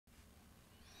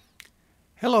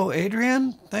Hello,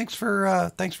 Adrian. Thanks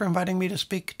for inviting me to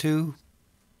speak to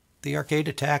the Arcade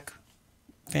Attack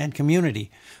fan community.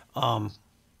 Um,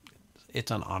 it's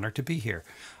an honor to be here.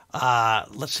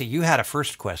 Let's see. You had a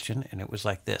first question, and it was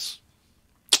like this: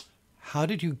 how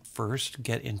did you first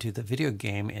get into the video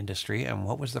game industry, and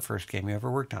what was the first game you ever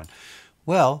worked on?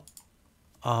 Well,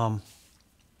 um,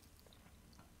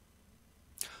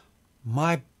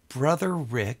 my brother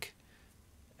Rick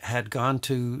had gone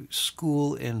to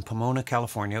school in Pomona,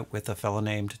 California, with a fellow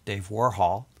named Dave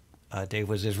Warhol. Dave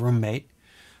was his roommate.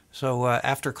 So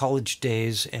after college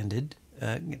days ended,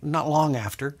 not long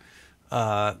after,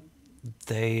 uh,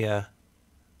 they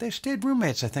they stayed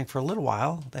roommates. I think for a little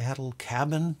while. They had a little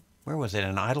cabin. Where was it?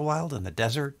 In Idlewild, in the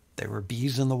desert. There were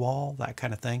bees in the wall, that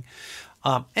kind of thing.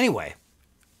 Anyway,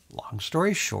 long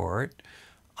story short,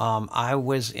 I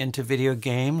was into video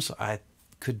games. I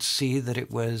could see that it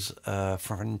was a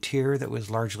frontier that was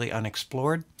largely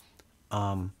unexplored,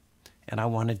 um, and I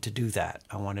wanted to do that.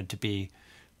 I wanted to be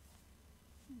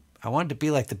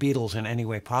like the Beatles in any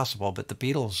way possible, but the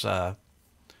Beatles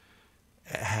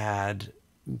had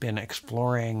been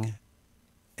exploring.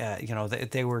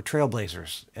 They were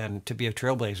trailblazers, and to be a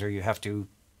trailblazer, you have to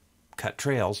cut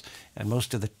trails, and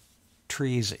most of the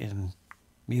trees in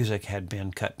music had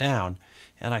been cut down,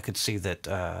 and I could see that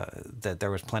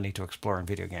there was plenty to explore in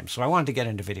video games. So I wanted to get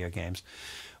into video games.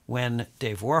 When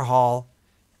Dave Warhol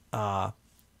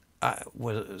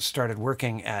started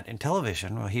working at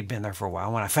Intellivision, well, he'd been there for a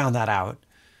while. When I found that out,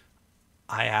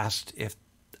 I asked if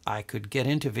I could get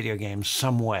into video games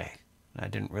some way. I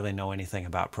didn't really know anything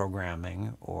about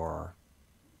programming or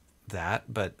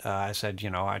that, but I said,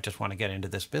 I just want to get into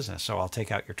this business, so I'll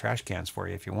take out your trash cans for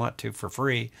you if you want to for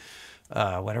free.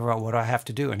 Whatever, what do I have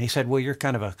to do? And he said, well, you're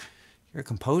a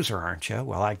composer, aren't you?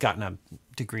 Well, I'd gotten a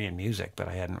degree in music, but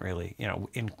I hadn't really,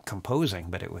 in composing,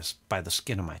 but it was by the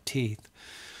skin of my teeth.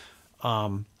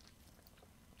 Um,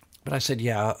 but I said,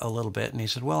 yeah, a little bit. And he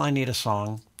said, well, I need a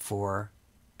song for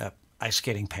ice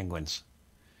skating penguins.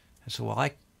 I said, well,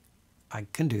 I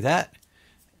can do that.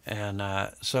 And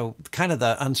so kind of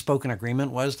the unspoken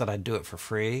agreement was that I'd do it for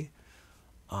free.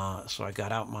 So I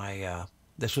got out my,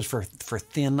 this was for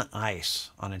Thin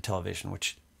Ice on Intellivision,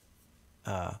 which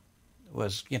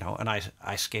was, an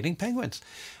ice skating penguins.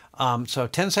 So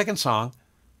 10-second song.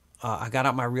 I got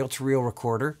out my reel-to-reel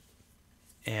recorder,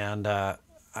 and I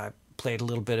played a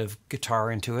little bit of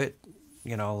guitar into it,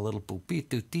 a little boop beep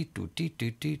doot deet doot deet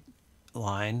doot deet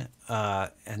line,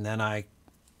 and then I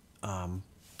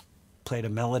played a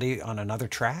melody on another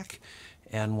track.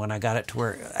 And when I got it to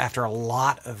where, after a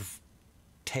lot of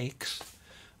takes,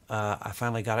 I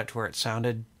finally got it to where it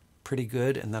sounded pretty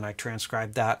good, and then I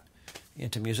transcribed that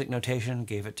into music notation,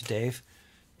 gave it to Dave,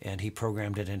 and he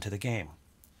programmed it into the game.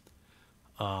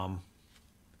 And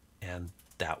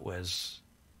that was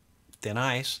Thin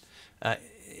Ice.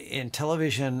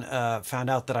 Intellivision found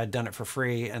out that I'd done it for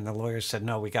free, and the lawyers said,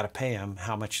 no, we got to pay him.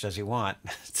 How much does he want?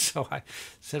 So I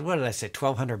said, what did I say,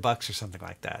 $1,200 or something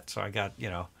like that. So I got,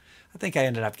 I think I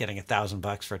ended up getting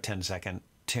 $1,000 for a 10-second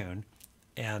tune.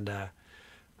 And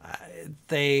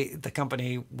the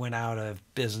company went out of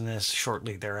business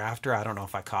shortly thereafter. I don't know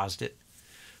if I caused it.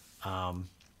 And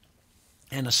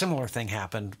a similar thing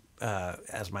happened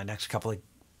as my next couple of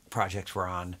projects were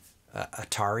on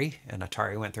Atari, and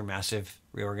Atari went through massive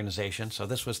reorganization. So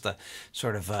this was the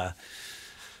sort of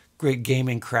great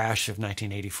gaming crash of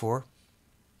 1984.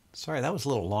 Sorry, that was a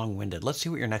little long-winded. Let's see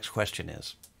what your next question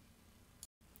is.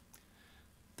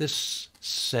 This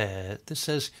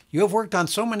says, you have worked on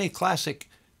so many classic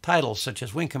titles such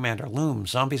as Wing Commander, Loom,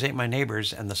 Zombies Ate My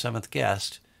Neighbors, and The Seventh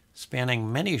Guest,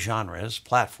 spanning many genres,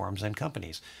 platforms, and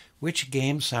companies. Which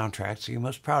game soundtracks are you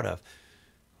most proud of?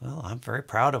 Well, I'm very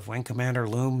proud of Wing Commander,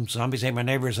 Loom, Zombies Ate My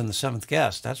Neighbors, and The Seventh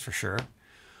Guest, that's for sure.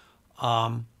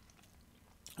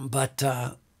 But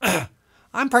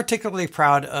I'm particularly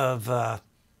proud of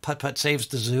Putt Putt Saves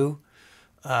the Zoo.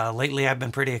 Lately, I've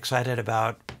been pretty excited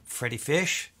about Freddy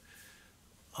Fish.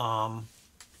 And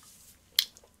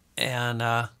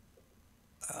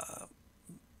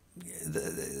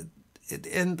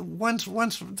once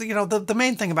the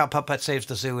main thing about Putt Putt Saves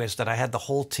the Zoo is that I had the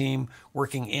whole team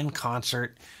working in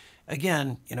concert.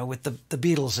 Again, with the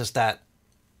Beatles as that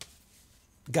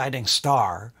guiding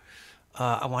star.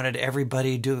 I wanted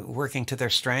everybody working to their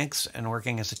strengths and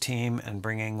working as a team and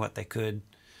bringing what they could,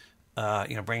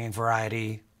 bringing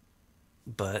variety,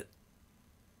 but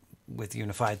with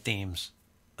unified themes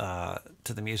to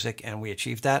the music. And we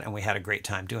achieved that, and we had a great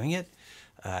time doing it.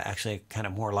 Actually, kind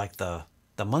of more like the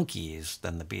Monkees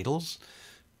than the Beatles.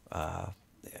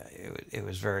 It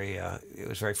was very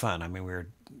fun. I mean, we were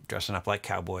dressing up like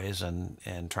cowboys and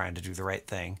trying to do the right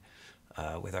thing.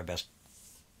 with our best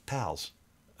pals.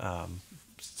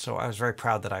 So I was very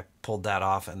proud that I pulled that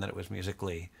off and that it was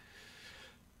musically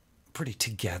pretty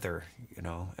together, you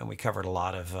know, and we covered a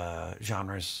lot of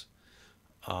genres.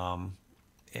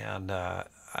 And I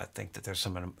think that there's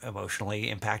some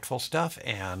emotionally impactful stuff,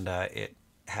 and it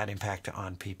had impact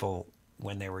on people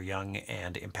when they were young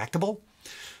and impactable.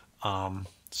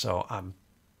 So I'm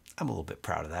a little bit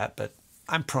proud of that, but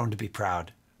I'm prone to be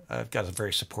proud. I've got a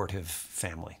very supportive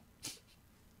family.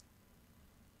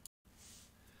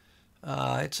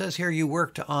 It says here you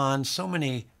worked on so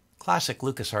many classic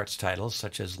LucasArts titles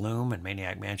such as Loom and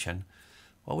Maniac Mansion.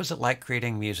 What was it like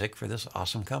creating music for this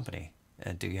awesome company?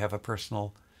 And do you have a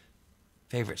personal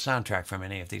favorite soundtrack from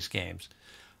any of these games?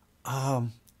 Yeah,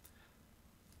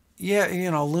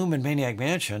 you know, Loom and Maniac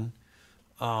Mansion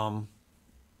are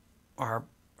are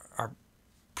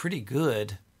pretty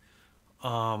good.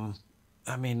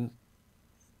 I mean,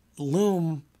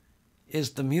 Loom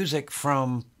is the music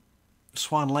from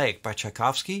Swan Lake by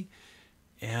Tchaikovsky,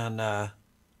 and I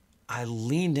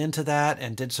leaned into that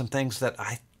and did some things that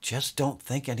I just don't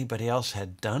think anybody else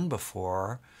had done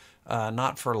before.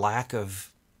 Not for lack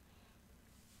of,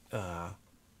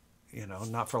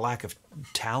 not for lack of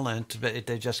talent, but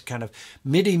they just kind of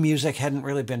MIDI music hadn't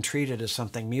really been treated as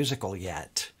something musical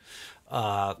yet.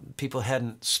 People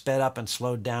hadn't sped up and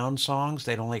slowed down songs;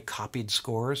 they'd only copied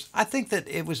scores. I think that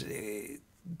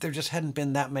there just hadn't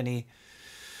been that many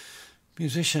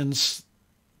musicians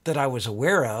that I was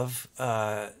aware of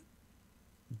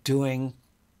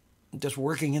just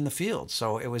working in the field.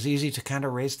 So it was easy to kind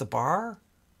of raise the bar.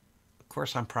 Of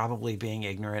course, I'm probably being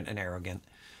ignorant and arrogant.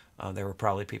 There were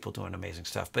probably people doing amazing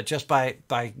stuff, but just by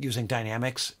using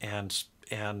dynamics and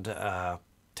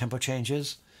tempo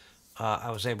changes,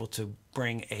 I was able to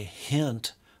bring a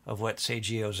hint of what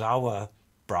Seiji Ozawa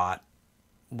brought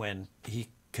when he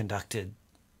conducted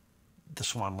the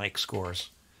Swan Lake scores.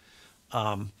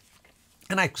 And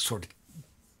I sort of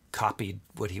copied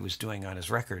what he was doing on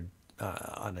his record,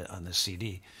 on the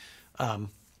CD.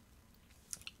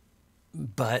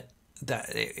 But that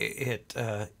it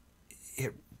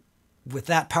with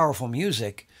that powerful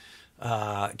music,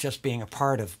 just being a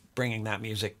part of bringing that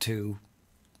music to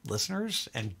listeners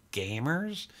and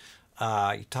gamers,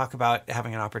 you talk about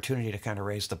having an opportunity to kind of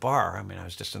raise the bar. I mean, I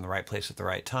was just in the right place at the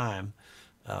right time,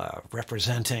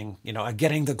 representing,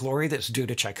 getting the glory that's due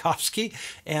to Tchaikovsky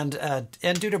and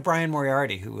due to Brian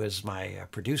Moriarty, who was my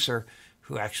producer,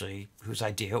 whose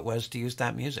idea it was to use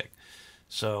that music.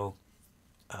 So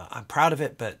I'm proud of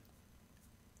it, but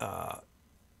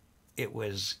it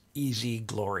was easy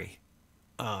glory.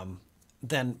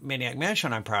 Then Maniac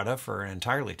Mansion I'm proud of for an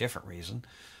entirely different reason.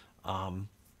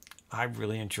 I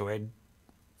really enjoyed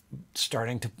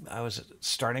I was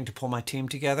starting to pull my team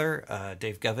together.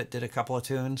 Dave Govett did a couple of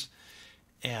tunes,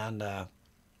 and I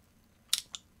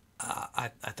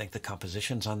think the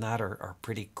compositions on that are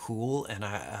pretty cool.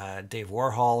 And Dave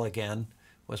Warhol, again,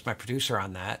 was my producer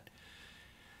on that.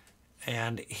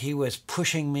 And he was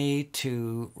pushing me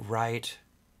to write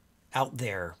out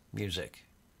there music.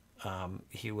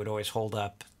 He would always hold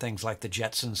up things like the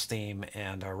Jetsons theme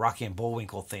and Rocky and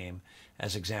Bullwinkle theme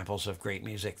as examples of great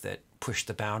music that pushed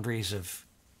the boundaries of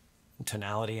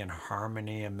tonality and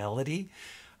harmony and melody.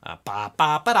 Ba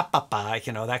ba ba da ba ba,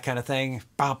 that kind of thing.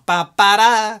 Ba ba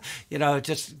ba da,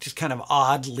 just kind of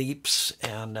odd leaps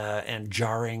and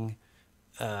jarring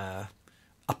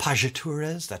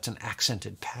appoggiaturas. That's an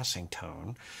accented passing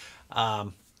tone.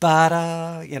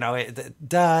 Ba-da,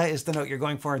 da is the note you're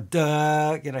going for.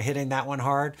 Da, hitting that one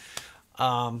hard.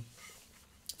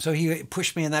 So he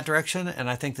pushed me in that direction, and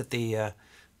I think that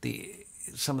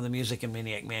some of the music in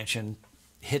Maniac Mansion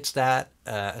hits that,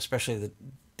 especially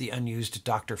the unused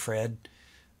Dr. Fred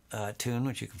tune,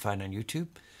 which you can find on YouTube.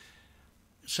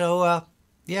 So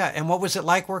yeah, and what was it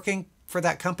like working for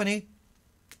that company?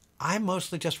 I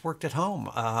mostly just worked at home.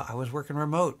 I was working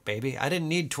remote, baby. I didn't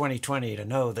need 2020 to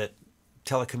know that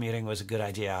telecommuting was a good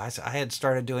idea. I had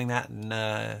started doing that in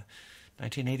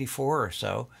 1984 or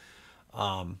so.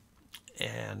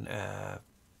 And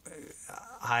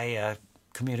I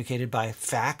communicated by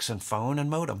fax and phone and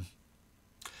modem.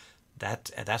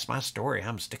 That's my story.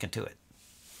 I'm sticking to it.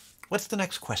 What's the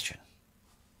next question?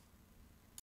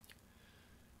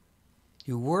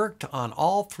 You worked on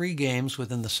all 3 games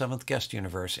within the 7th Guest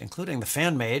universe, including the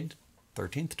fan-made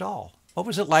 13th Doll. What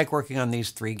was it like working on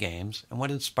these 3 games, and what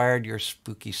inspired your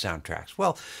spooky soundtracks?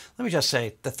 Well, let me just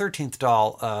say, the 13th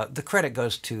Doll, the credit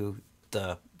goes to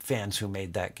the fans who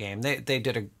made that game. They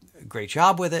did a great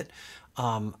job with it.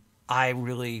 I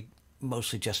really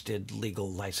mostly just did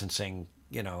legal licensing,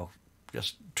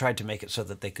 just tried to make it so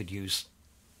that they could use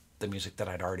the music that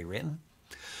I'd already written.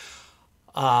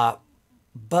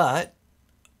 But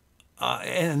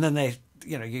and then they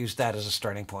used that as a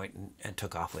starting point and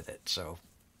took off with it. So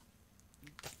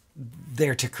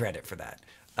they're to credit for that.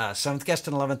 Seventh Guest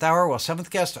and 11th Hour. Well, Seventh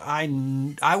Guest,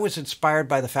 I was inspired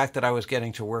by the fact that I was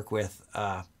getting to work with.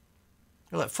 Well,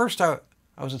 at first I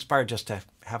was inspired just to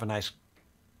have a nice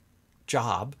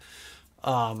job.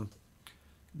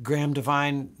 Graham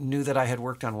Devine knew that I had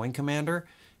worked on Wing Commander,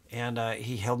 and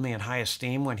he held me in high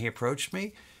esteem when he approached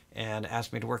me and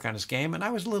asked me to work on his game. And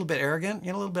I was a little bit arrogant, a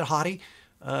little bit haughty.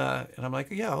 And I'm like,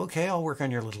 yeah, okay, I'll work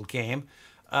on your little game.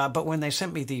 But when they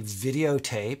sent me the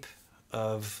videotape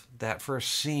of that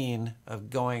first scene of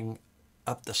going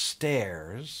up the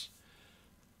stairs,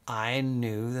 I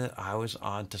knew that I was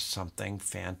onto something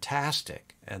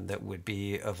fantastic and that would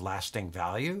be of lasting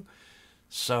value.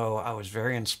 So I was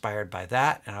very inspired by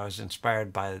that, and I was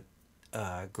inspired by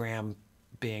Graham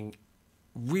being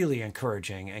really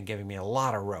encouraging and giving me a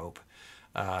lot of rope.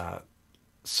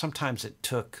 Sometimes it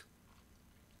took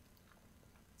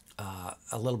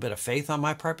a little bit of faith on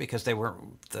my part because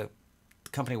the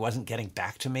company wasn't getting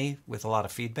back to me with a lot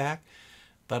of feedback.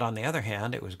 But on the other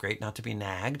hand, it was great not to be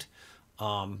nagged.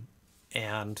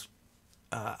 And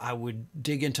I would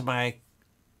dig into my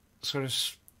sort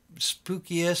of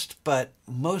spookiest but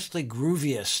mostly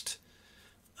grooviest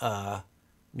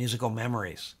musical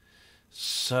memories.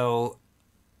 So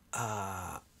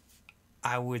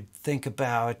I would think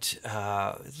about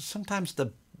sometimes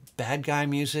the bad guy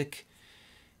music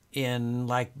in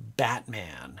like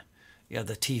Batman,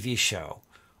 the TV show,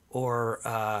 or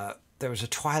there was a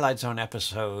Twilight Zone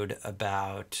episode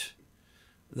about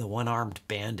the one-armed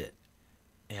bandit,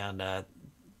 and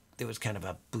it was kind of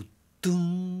a boot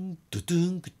doom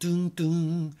doom doom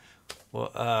doom.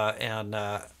 Well, and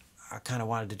I kind of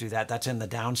wanted to do that. That's in the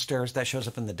downstairs. That shows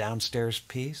up in the downstairs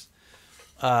piece.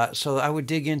 So I would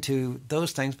dig into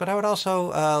those things, but I would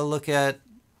also look at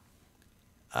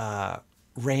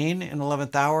Rain in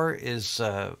 11th Hour is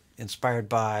inspired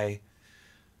by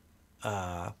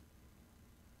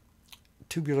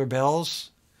Tubular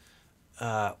Bells,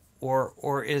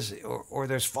 or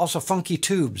there's also Funky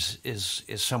Tubes is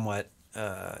somewhat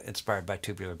inspired by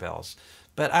Tubular Bells.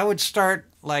 But I would start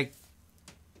like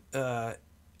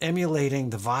emulating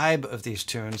the vibe of these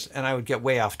tunes, and I would get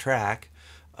way off track,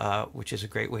 which is a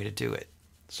great way to do it.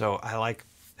 So I like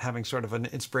having sort of an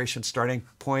inspiration starting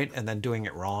point and then doing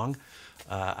it wrong.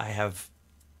 I have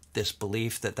this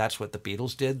belief that that's what the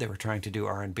Beatles did. They were trying to do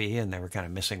R&B, and they were kind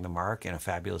of missing the mark in a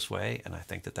fabulous way. And I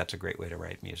think that that's a great way to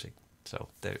write music. So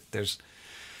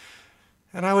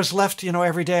and I was left,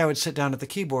 every day I would sit down at the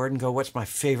keyboard and go, what's my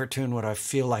favorite tune? What do I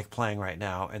feel like playing right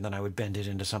now? And then I would bend it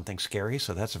into something scary.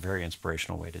 So that's a very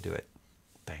inspirational way to do it.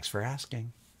 Thanks for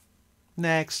asking.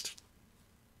 Next.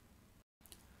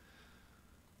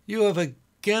 You have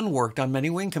again worked on many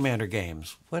Wing Commander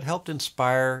games. What helped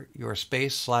inspire your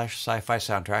space/sci-fi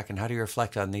soundtrack, and how do you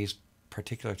reflect on these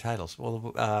particular titles?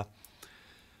 Well,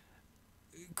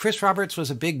 Chris Roberts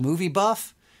was a big movie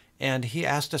buff, and he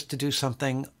asked us to do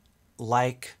something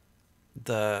like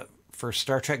the first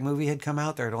Star Trek movie had come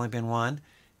out. There had only been one,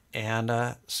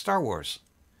 and Star Wars.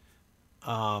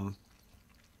 And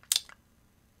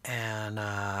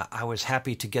I was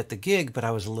happy to get the gig, but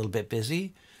I was a little bit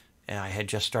busy. And I had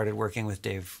just started working with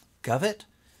Dave Govett,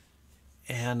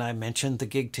 and I mentioned the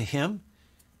gig to him,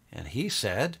 and he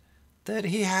said that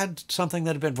he had something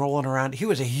that had been rolling around. He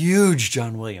was a huge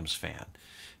John Williams fan,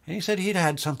 and he said he'd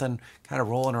had something kind of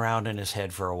rolling around in his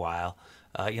head for a while,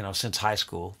 since high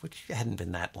school, which hadn't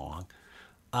been that long.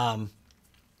 And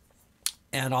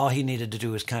all he needed to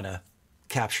do was kind of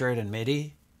capture it in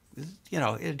MIDI.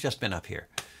 It had just been up here.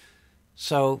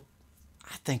 So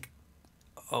I think,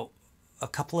 a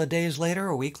couple of days later,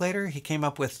 a week later, he came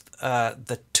up with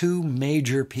the two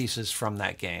major pieces from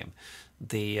that game.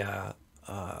 The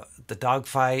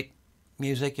dogfight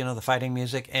music, the fighting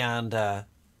music, and the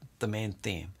main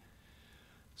theme.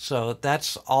 So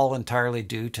that's all entirely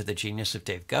due to the genius of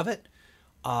Dave Govett.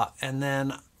 And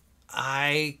then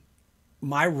my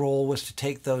role was to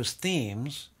take those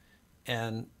themes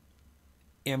and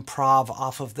improv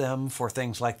off of them for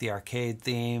things like the arcade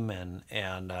theme and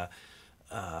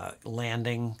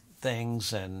landing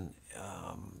things and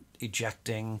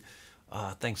ejecting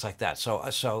things like that.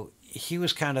 So he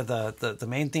was kind of the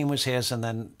main theme was his, and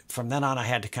then from then on I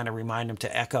had to kind of remind him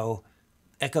to echo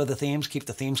the themes, keep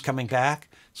the themes coming back,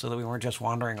 so that we weren't just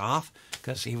wandering off,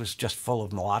 because he was just full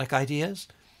of melodic ideas.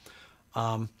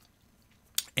 And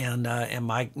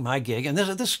my gig, and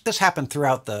this happened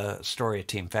throughout the story of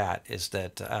Team Fat, is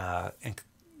that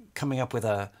coming up with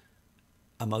a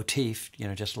motif,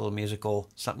 just a little musical,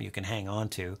 something you can hang on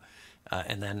to,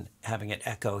 and then having it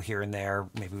echo here and there,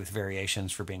 maybe with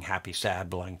variations for being happy, sad,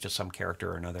 belonging to some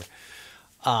character or another.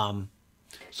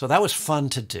 So that was fun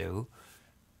to do.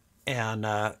 And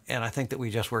I think that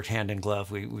we just worked hand in glove.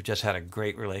 We just had a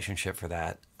great relationship for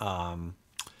that. And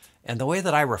the way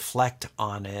that I reflect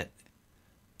on it,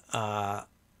 I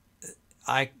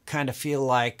kind of feel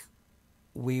like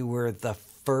we were the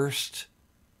first.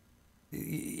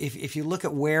 If you look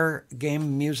at where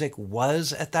game music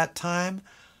was at that time,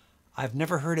 I've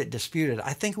never heard it disputed.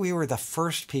 I think we were the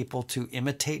first people to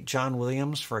imitate John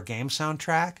Williams for a game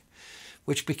soundtrack,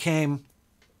 which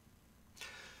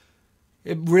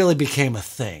really became a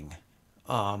thing.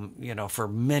 For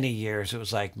many years, it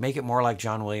was like, make it more like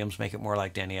John Williams, make it more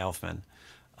like Danny Elfman.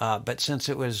 But since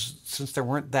there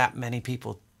weren't that many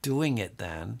people doing it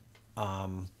then,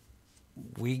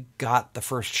 we got the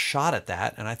first shot at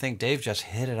that, and I think Dave just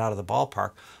hit it out of the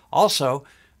ballpark. Also,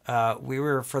 we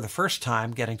were, for the first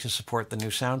time, getting to support the new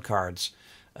sound cards.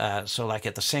 So like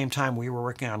at the same time, we were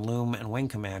working on Loom and Wing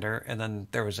Commander, and then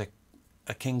there was a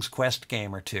King's Quest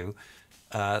game or two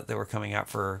that were coming out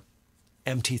for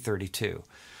MT32.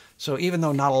 So even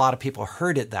though not a lot of people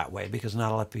heard it that way, because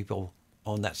not a lot of people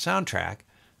owned that soundtrack,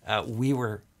 we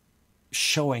were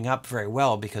showing up very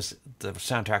well because the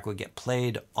soundtrack would get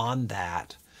played on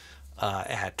that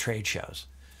at trade shows.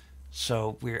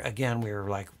 So we were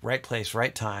like right place,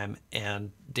 right time,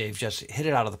 and Dave just hit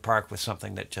it out of the park with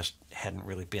something that just hadn't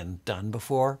really been done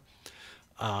before.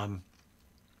 And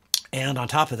on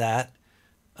top of that,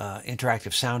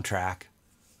 interactive soundtrack,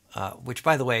 which,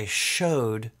 by the way,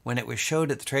 when it was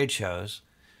showed at the trade shows,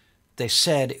 they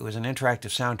said it was an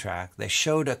interactive soundtrack. They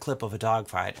showed a clip of a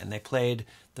dogfight, and they played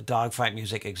the dogfight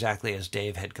music exactly as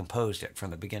Dave had composed it from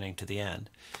the beginning to the end.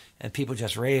 And people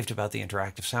just raved about the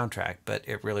interactive soundtrack, but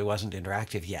it really wasn't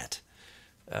interactive yet.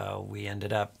 We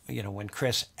ended up, when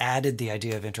Chris added the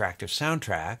idea of interactive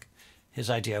soundtrack, his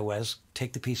idea was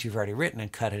take the piece you've already written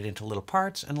and cut it into little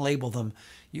parts and label them.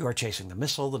 You are chasing the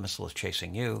missile is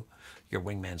chasing you, your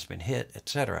wingman's been hit,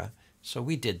 etc. So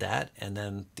we did that, and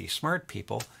then the smart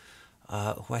people,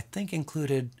 who I think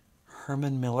included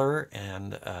Herman Miller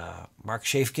and Mark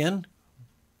Shafkin.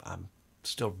 I'm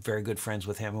still very good friends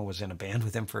with him and was in a band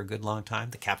with him for a good long time.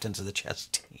 The captains of the chess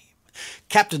team.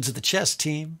 Captains of the chess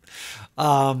team.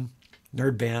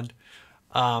 Nerd band.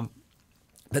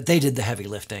 But they did the heavy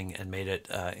lifting and made it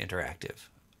interactive.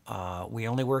 We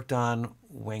only worked on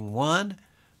Wing 1,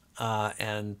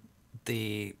 and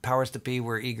the powers that be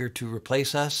were eager to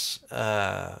replace us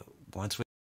once we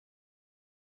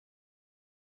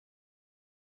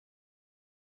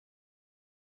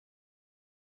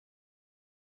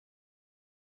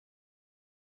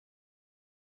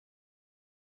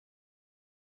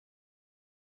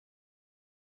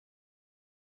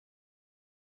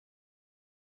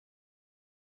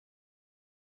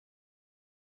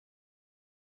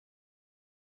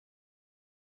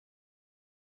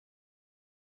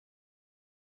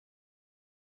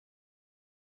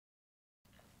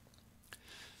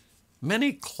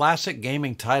Many classic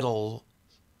gaming title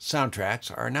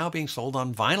soundtracks are now being sold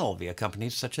on vinyl via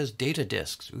companies such as Data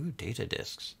Discs. Ooh, Data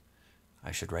Discs.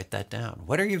 I should write that down.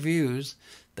 What are your views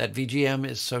that VGM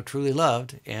is so truly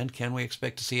loved, and can we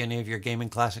expect to see any of your gaming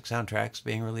classic soundtracks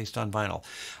being released on vinyl?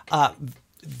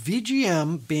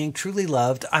 VGM being truly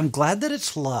loved, I'm glad that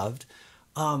it's loved.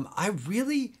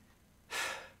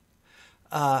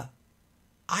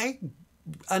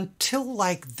 Until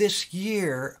like this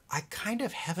year, I kind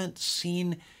of haven't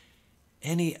seen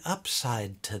any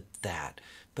upside to that.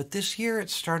 But this year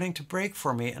it's starting to break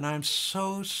for me, and I'm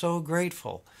so, so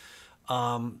grateful.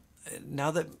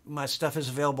 Now that my stuff is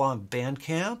available on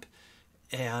Bandcamp,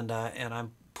 and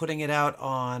I'm putting it out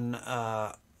on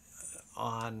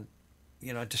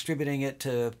distributing it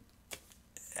to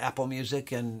Apple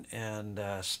Music and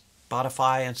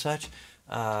Spotify and such.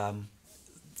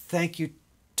 Thank you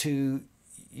to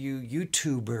you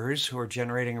YouTubers who are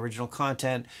generating original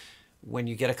content. When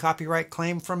you get a copyright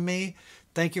claim from me,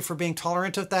 thank you for being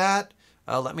tolerant of that.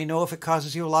 Let me know if it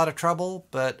causes you a lot of trouble,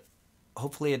 but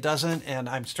hopefully it doesn't. And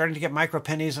I'm starting to get micro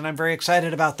pennies, and I'm very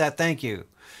excited about that. Thank you.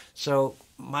 So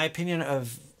my opinion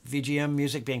of VGM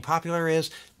music being popular is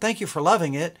thank you for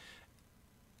loving it.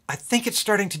 I think it's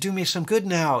starting to do me some good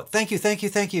now. Thank you, thank you,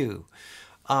 thank you.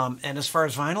 And as far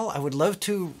as vinyl, I would love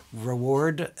to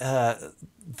reward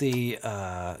the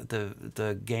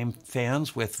game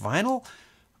fans with vinyl.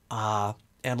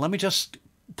 And let me just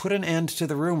put an end to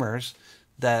the rumors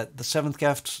that the 7th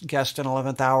Guest and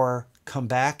 11th Hour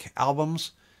comeback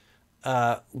albums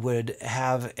would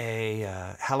have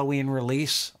a Halloween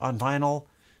release on vinyl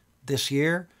this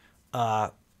year.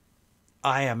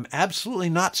 I am absolutely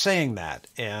not saying that.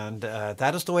 And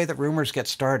that is the way that rumors get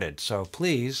started. So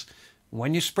please,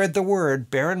 when you spread the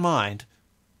word, bear in mind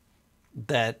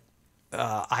that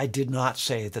I did not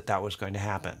say that that was going to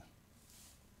happen,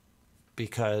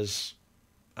 because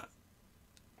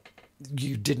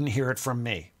you didn't hear it from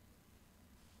me.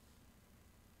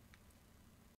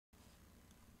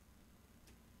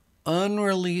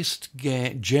 Gems.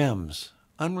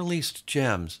 Unreleased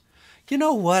gems. You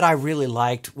know what I really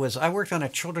liked was I worked on a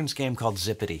children's game called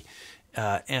Zippity,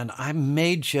 and I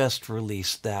may just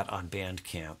release that on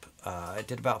Bandcamp. I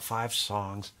did about 5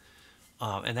 songs,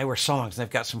 and they were songs. They've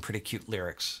got some pretty cute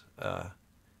lyrics.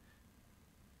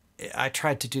 I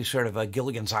tried to do sort of a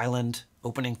Gilligan's Island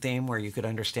opening theme where you could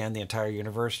understand the entire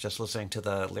universe just listening to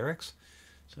the lyrics.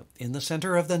 So in the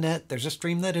center of the net, there's a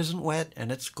stream that isn't wet,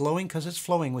 and it's glowing because it's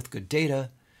flowing with good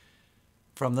data.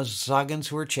 From the Zoggans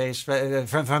who were chased, from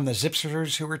the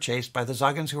Zipsters who were chased by the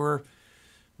Zoggans who were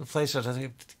replaced,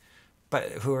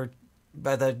 who were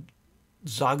by the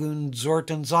Zogun,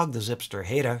 Zort, and Zog the Zipster.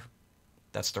 Hater.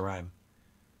 That's the rhyme.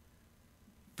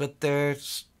 But they're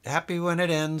happy when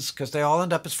it ends because they all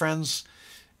end up as friends.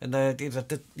 And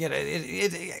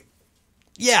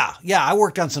yeah, I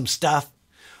worked on some stuff.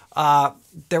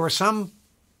 There were some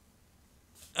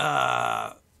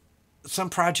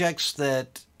projects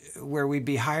where we'd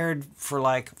be hired for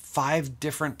like 5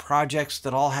 different projects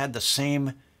that all had the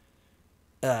same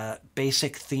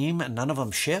basic theme, and none of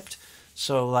them shipped.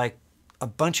 So like a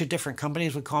bunch of different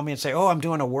companies would call me and say, "Oh, I'm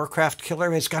doing a Warcraft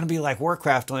killer. It's going to be like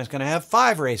Warcraft, and it's going to have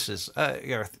 5 races."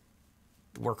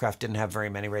 Warcraft didn't have very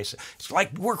many races. It's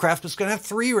like Warcraft was going to have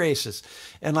 3 races.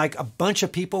 And like a bunch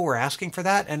of people were asking for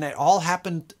that. And it all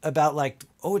happened about like,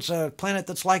 oh, it's a planet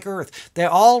that's like Earth. They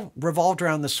all revolved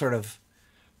around this sort of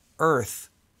Earth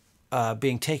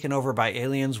being taken over by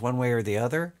aliens one way or the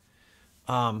other.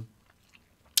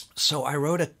 So I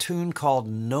wrote a tune called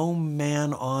No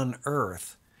Man on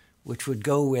Earth, which would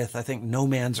go with, I think No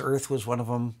Man's Earth was one of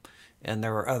them. And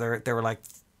there were like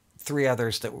 3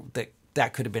 others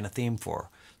that could have been a theme for.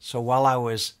 So while I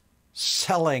was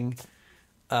selling,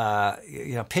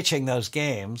 pitching those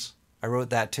games, I wrote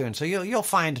that tune. So you'll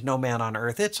find No Man on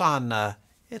Earth. It's on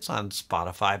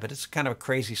Spotify, but it's kind of a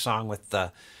crazy song with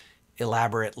the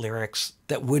elaborate lyrics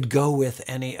that would go with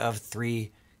any of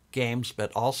 3 games,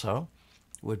 but also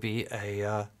would be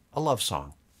a love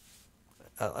song,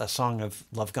 a song of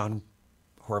love gone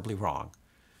horribly wrong.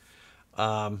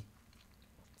 What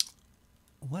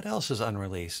else is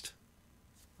unreleased?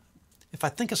 If I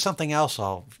think of something else,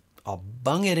 I'll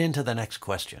bung it into the next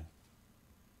question.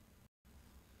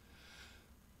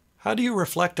 How do you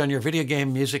reflect on your video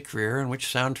game music career, and which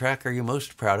soundtrack are you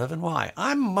most proud of and why?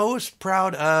 I'm most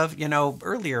proud of,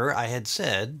 earlier I had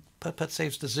said Putt Putt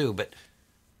Saves the Zoo, but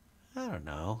I don't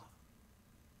know.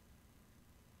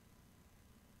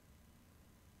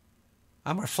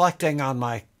 I'm reflecting on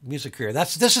my music career.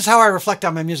 This is how I reflect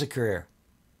on my music career.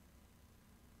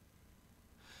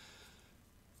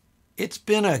 It's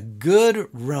been a good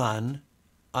run.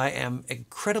 I am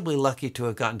incredibly lucky to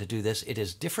have gotten to do this. It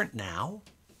is different now.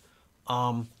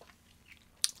 But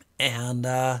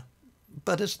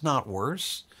it's not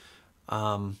worse.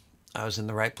 I was in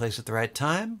the right place at the right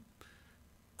time.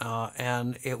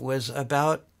 And it was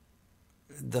about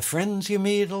the friends you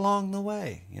meet along the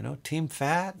way, Team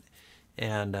Fat,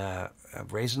 and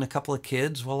raising a couple of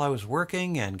kids while I was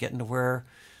working and getting to wear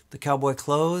the cowboy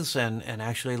clothes and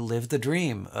actually live the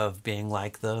dream of being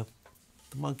like the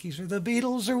Monkees or the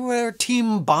Beatles or whatever,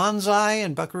 Team Bonsai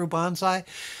and Buckaroo Banzai.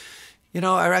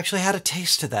 I actually had a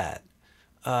taste of that.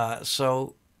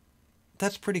 So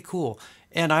that's pretty cool.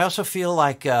 And I also feel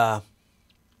like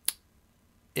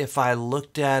if I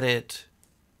looked at it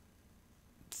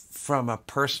from a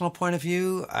personal point of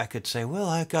view, I could say, well,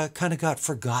 I kind of got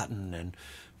forgotten, and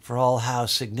for all how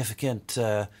significant,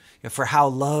 for how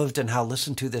loved and how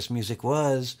listened to this music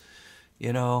was,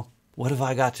 what have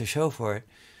I got to show for it?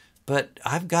 But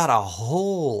I've got a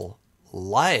whole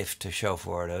life to show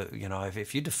for it.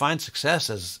 If you define success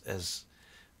as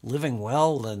living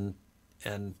well and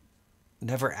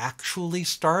never actually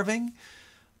starving,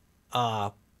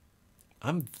 I'm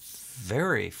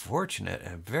very fortunate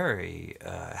and very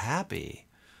happy.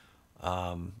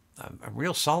 I'm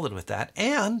real solid with that.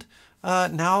 And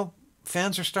now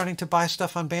fans are starting to buy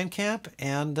stuff on Bandcamp,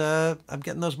 and I'm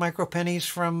getting those micro pennies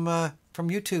from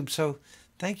YouTube. So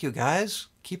thank you, guys.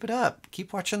 Keep it up.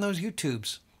 Keep watching those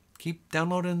YouTubes. Keep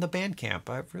downloading the Bandcamp.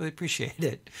 I really appreciate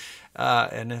it.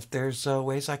 And if there's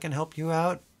ways I can help you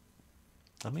out,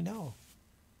 let me know.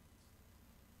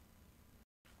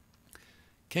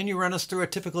 Can you run us through a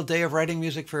typical day of writing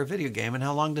music for a video game, and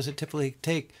how long does it typically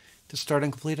take to start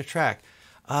and complete a track.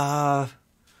 I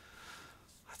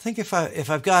think if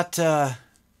I've got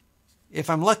if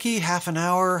I'm lucky, half an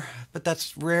hour, but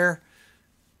that's rare.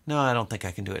 No, I don't think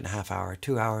I can do it in a half hour,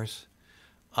 2 hours.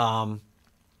 A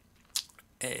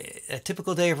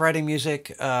typical day of writing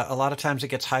music, a lot of times it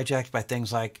gets hijacked by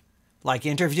things like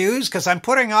interviews, because I'm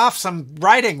putting off some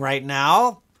writing right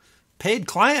now. Paid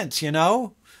clients, you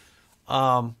know.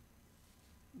 But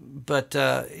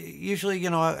usually, you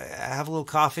know, I have a little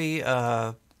coffee,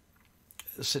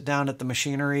 sit down at the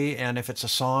machinery, and if it's a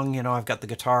song, you know, I've got the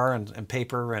guitar and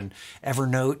paper and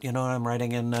Evernote, you know, I'm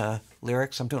writing in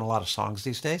lyrics. I'm doing a lot of songs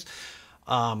these days.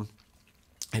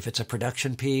 If it's a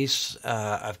production piece,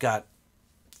 I've got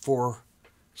 4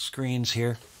 screens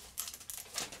here.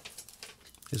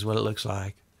 This is what it looks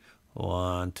like.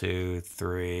 1, 2,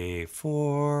 3,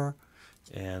 4,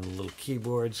 and little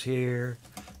keyboards here.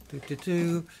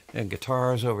 And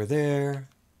guitars over there.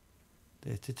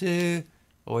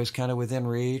 Always kind of within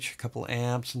reach. A couple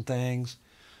amps and things.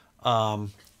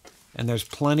 And there's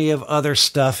plenty of other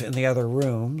stuff in the other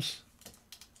rooms.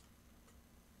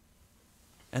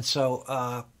 And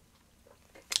so,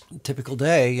 typical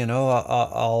day, you know,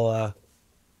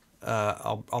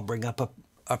 I'll bring up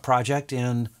a project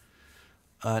in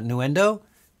Nuendo,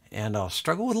 and I'll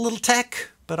struggle with a little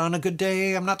tech, but on a good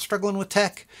day, I'm not struggling with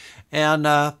tech, and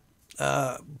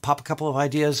pop a couple of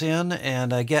ideas in,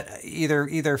 and get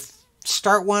either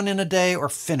start one in a day or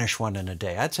finish one in a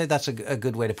day. I'd say that's a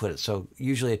good way to put it. So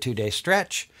usually a 2-day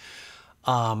stretch,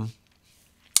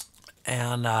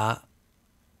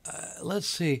 let's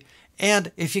see.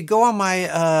 And if you go on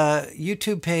my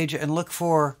YouTube page and look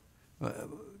for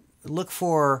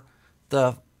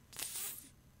the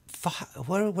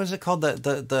what was it called,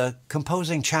 the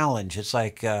composing challenge? It's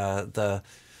like the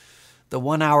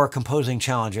 1 hour composing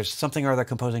challenge or something or other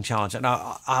composing challenge, and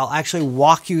I'll actually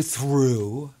walk you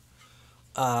through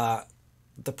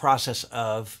the process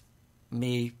of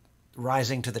me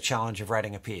rising to the challenge of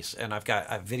writing a piece. And I've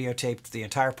videotaped the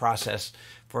entire process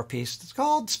for a piece that's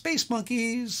called Space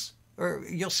Monkeys, or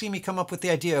you'll see me come up with the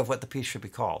idea of what the piece should be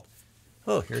called.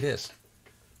 Oh, here it is.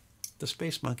 The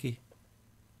Space Monkey.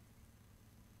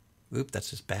 Oop, that's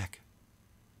his back.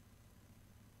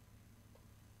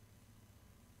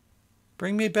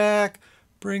 Bring me back.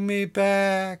 Bring me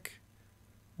back.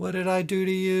 What did I do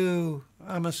to you?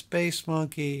 I'm a space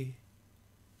monkey.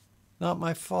 Not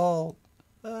my fault.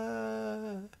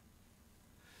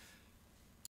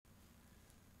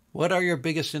 What are your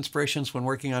biggest inspirations when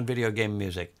working on video game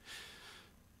music?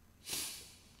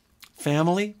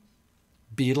 Family,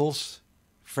 Beatles,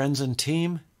 Friends and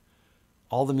Team,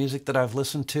 all the music that I've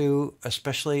listened to,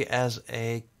 especially as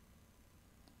a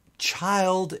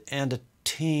child and a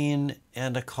teen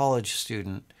and a college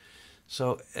student.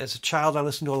 So as a child, I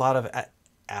listened to a lot of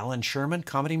Alan Sherman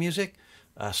comedy music,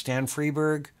 Stan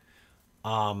Freberg.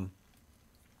 I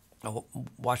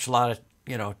watched a lot of,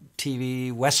 you know,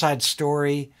 TV, West Side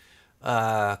Story,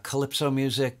 calypso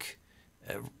music,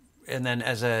 and then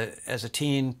as a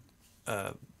teen,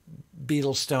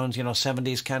 Beatles, Stones, you know,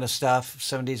 70s kind of stuff,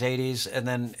 70s, 80s, and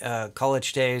then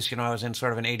college days, you know, I was in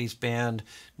sort of an 80s band,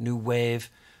 new wave.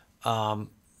 I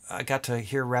got to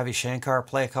hear Ravi Shankar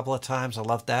play a couple of times. I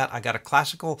loved that. I got a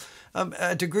classical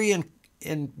a degree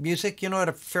in music, you know, at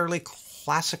a fairly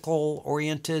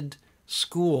classical-oriented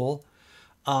school.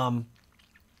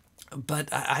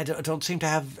 But I don't seem to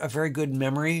have a very good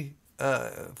memory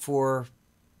for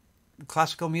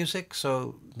classical music,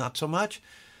 so not so much.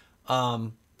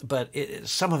 But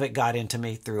some of it got into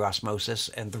me through osmosis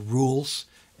and the rules,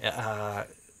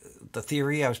 the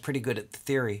theory. I was pretty good at the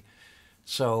theory.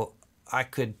 So I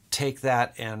could take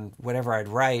that and whatever I'd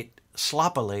write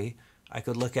sloppily, I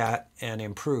could look at and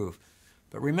improve.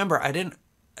 But remember, I'm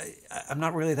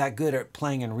not really that good at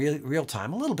playing in real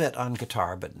time. A little bit on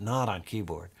guitar, but not on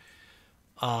keyboard.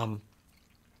 And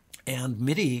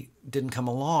MIDI didn't come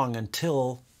along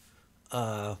until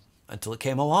it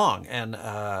came along. And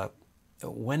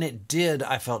when it did,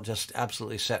 I felt just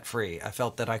absolutely set free. I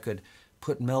felt that I could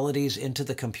put melodies into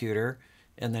the computer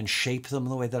and then shape them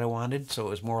the way that I wanted. So it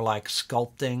was more like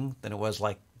sculpting than it was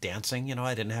like dancing. You know,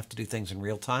 I didn't have to do things in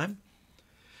real time.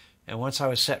 And once I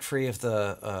was set free of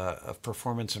of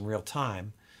performance in real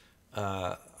time,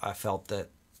 I felt that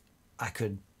I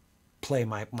could play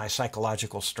my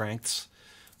psychological strengths.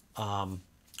 And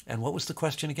what was the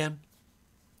question again?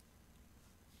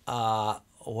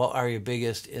 What are your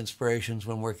biggest inspirations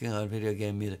when working on video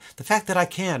game music? The fact that I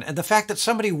can, and the fact that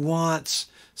somebody wants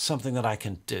something that I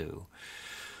can do.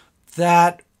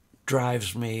 That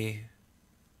drives me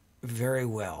very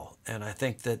well. And I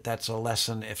think that that's a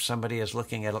lesson if somebody is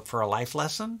looking at it for a life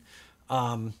lesson.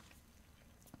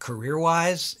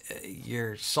 career-wise,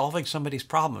 you're solving somebody's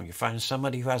problem. You're finding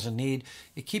somebody who has a need.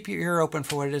 You keep your ear open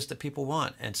for what it is that people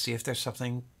want and see if there's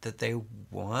something that they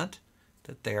want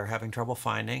that they are having trouble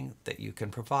finding that you can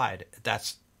provide.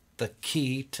 That's the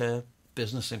key to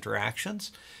business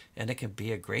interactions, and it can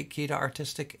be a great key to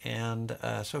artistic and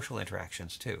social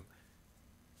interactions too.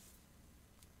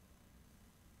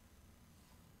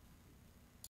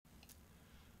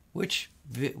 Which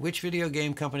video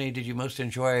game company did you most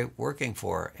enjoy working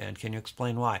for, and can you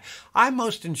explain why? I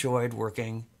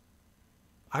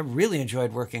really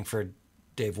enjoyed working for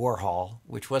Dave Warhol,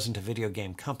 which wasn't a video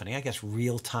game company, I guess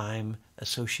Real Time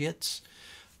Associates.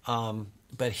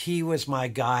 But he was my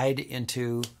guide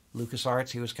into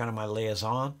LucasArts. He was kind of my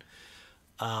liaison.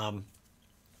 And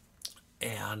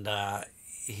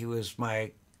he was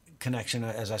my connection,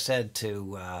 as I said,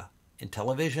 to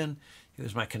Intellivision. He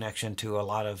was my connection to a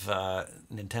lot of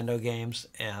Nintendo games,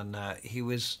 and he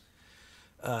was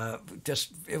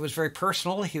it was very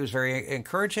personal. He was very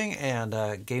encouraging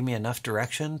and gave me enough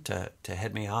direction to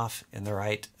head me off in the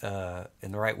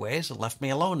right ways, and left me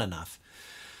alone enough.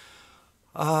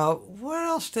 What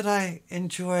else did I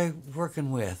enjoy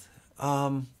working with?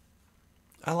 I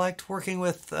liked working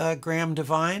with Graham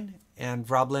Devine and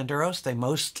Rob Landeros. They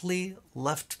mostly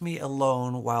left me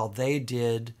alone while they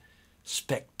did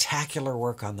spectacular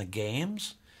work on the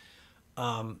games.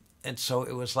 And so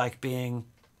it was like being,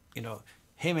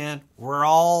 hey man, we're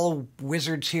all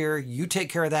wizards here. You take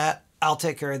care of that. I'll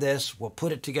take care of this. We'll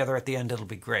put it together at the end. It'll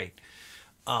be great.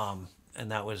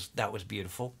 And that was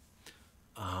beautiful.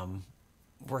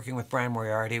 Working with Brian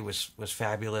Moriarty was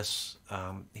fabulous.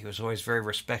 He was always very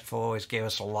respectful, always gave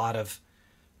us a lot of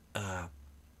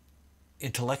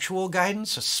intellectual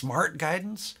guidance, a smart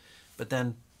guidance, but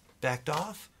then backed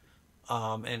off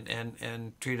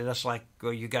and treated us like,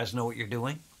 well, you guys know what you're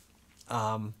doing.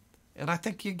 And I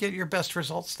think you get your best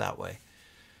results that way.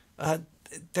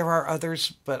 There are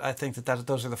others, but I think that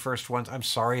those are the first ones. I'm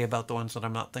sorry about the ones that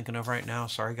I'm not thinking of right now.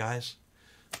 Sorry, guys.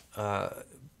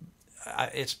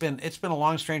 It's been a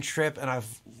long, strange trip, and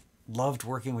I've loved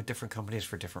working with different companies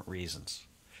for different reasons.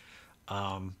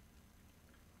 And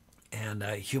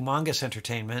Humongous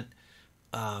Entertainment,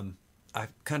 I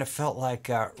kind of felt like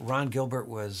Ron Gilbert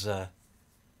was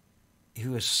he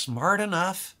was smart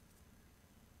enough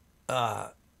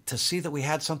to see that we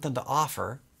had something to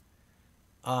offer,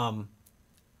 but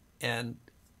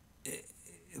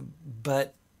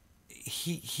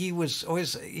he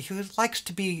likes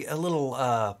to be a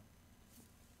little.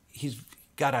 He's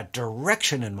got a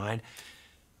direction in mind,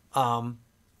 and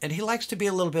he likes to be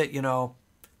a little bit,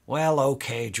 well,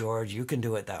 okay, George, you can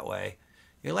do it that way.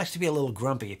 He likes to be a little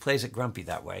grumpy. He plays it grumpy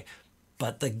that way.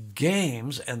 But the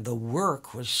games and the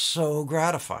work was so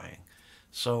gratifying.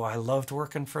 So I loved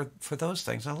working for those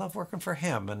things. I love working for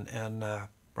him. And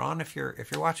Ron, if you're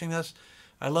watching this,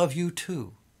 I love you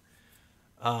too.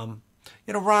 Ron's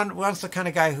the kind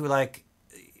of guy who, like,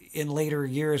 in later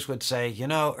years would say,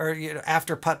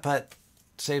 after Putt Putt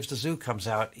Saves the Zoo comes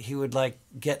out, he would like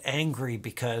get angry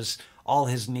because all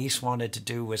his niece wanted to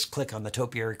do was click on the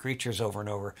topiary creatures over and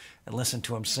over and listen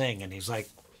to him sing. And he's like,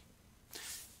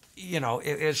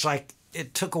 it's like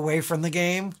it took away from the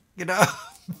game,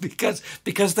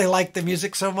 because they liked the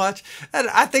music so much. And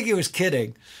I think he was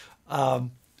kidding.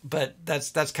 But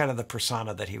that's kind of the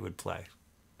persona that he would play.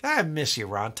 I miss you,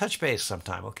 Ron. Touch base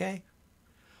sometime, okay?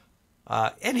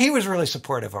 And he was really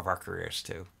supportive of our careers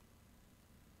too.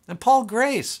 And Paul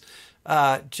Grace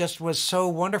just was so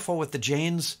wonderful with the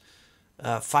Jane's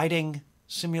fighting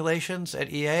simulations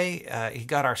at EA. He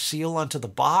got our seal onto the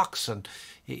box, and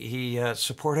he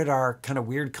supported our kind of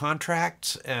weird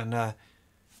contracts. And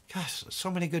gosh, so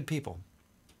many good people.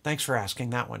 Thanks for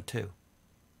asking that one too.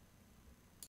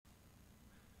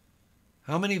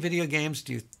 How many video games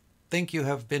do you think you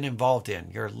have been involved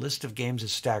in? Your list of games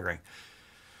is staggering.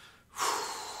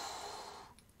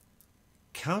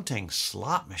 Counting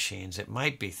slot machines, it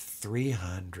might be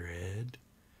 300,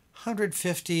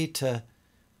 150 to,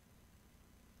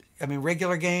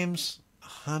 regular games,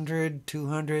 100,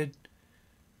 200.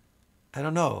 I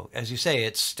don't know. As you say,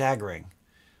 it's staggering.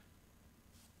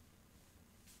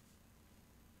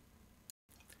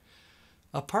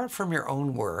 Apart from your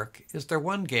own work, is there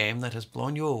one game that has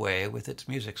blown you away with its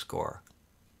music score?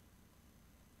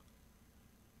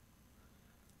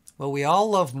 Well, we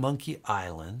all love Monkey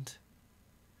Island,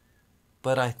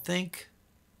 but I think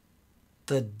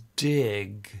The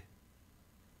Dig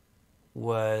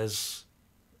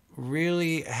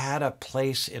really had a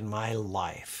place in my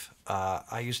life.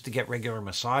 I used to get regular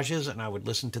massages, and I would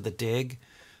listen to The Dig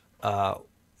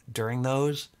during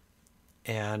those,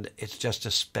 and it's just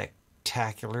a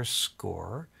spectacular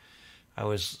score. I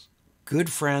was good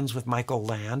friends with Michael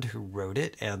Land, who wrote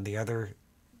it, and the other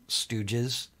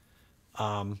stooges,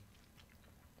 Clint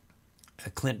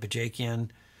Bajakian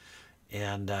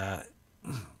and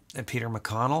Peter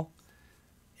McConnell.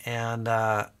 And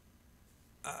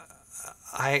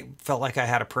I felt like I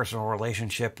had a personal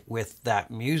relationship with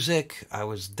that music. I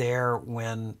was there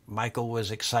when Michael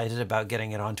was excited about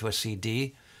getting it onto a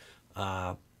CD.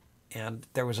 And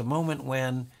there was a moment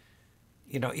when,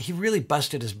 he really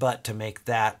busted his butt to make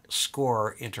that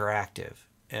score interactive.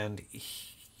 And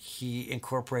he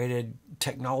incorporated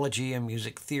technology and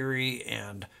music theory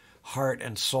and heart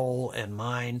and soul and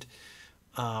mind.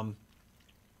 And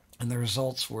the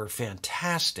results were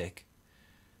fantastic.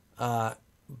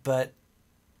 But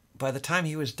by the time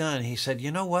he was done, he said,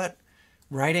 you know what?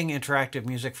 Writing interactive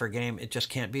music for a game, it just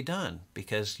can't be done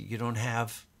because you don't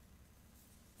have,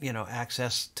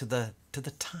 access to the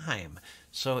time.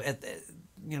 So,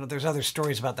 there's other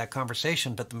stories about that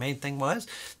conversation, but the main thing was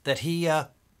that he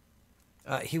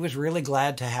was really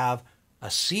glad to have a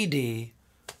CD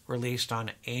released on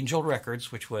Angel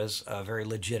Records, which was a very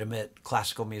legitimate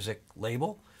classical music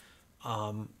label.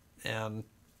 And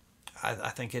I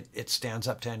think it stands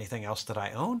up to anything else that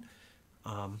I own.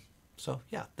 So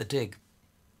yeah, The Dig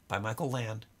by Michael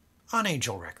Land on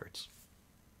Angel Records.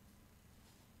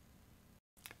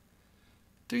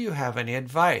 Do you have any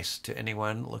advice to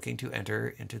anyone looking to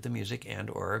enter into the music and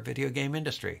or video game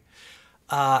industry?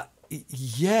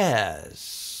 Yes.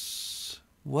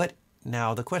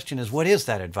 Now the question is, what is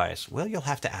that advice? Well, you'll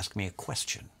have to ask me a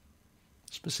question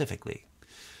specifically.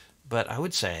 But I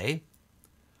would say,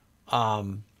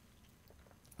 when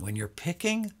you're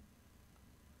picking,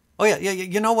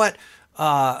 you know what?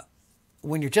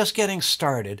 When you're just getting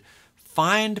started,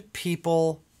 find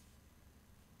people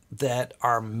that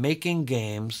are making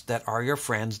games that are your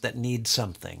friends that need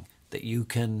something that you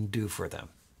can do for them.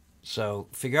 So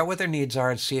figure out what their needs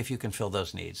are and see if you can fill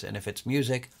those needs. And if it's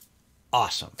music,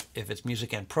 awesome. If it's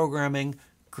music and programming,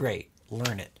 great,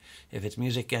 learn it. If it's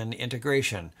music and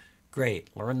integration, great,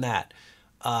 learn that.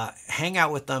 Hang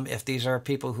out with them if these are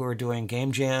people who are doing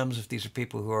game jams, if these are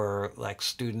people who are like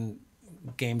student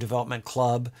game development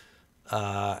club,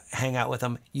 hang out with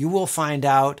them. You will find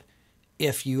out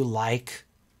if you like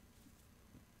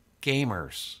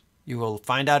gamers. You will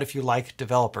find out if you like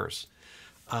developers.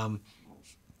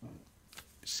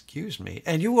 Excuse me.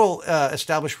 And you will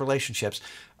establish relationships.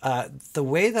 The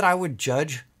way that I would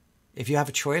judge if you have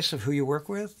a choice of who you work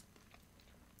with,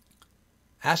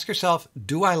 ask yourself,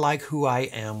 do I like who I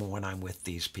am when I'm with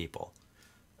these people?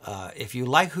 If you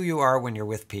like who you are when you're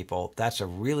with people, that's a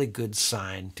really good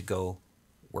sign to go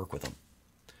work with them.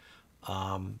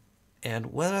 And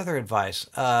what other advice?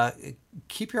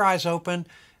 Keep your eyes open.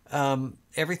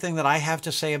 Everything that I have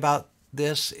to say about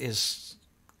this is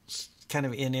kind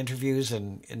of in interviews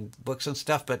and in books and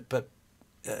stuff, but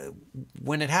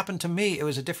when it happened to me, it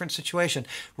was a different situation.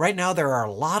 Right now, there are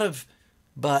a lot of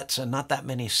butts and not that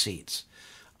many seats.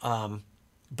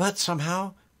 But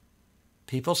somehow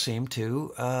people seem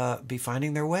to be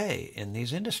finding their way in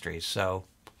these industries. So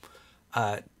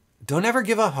don't ever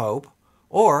give up hope,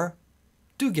 or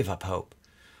do give up hope.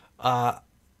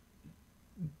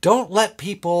 Don't let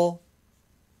people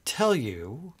tell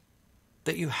you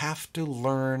that you have to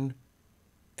learn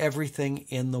everything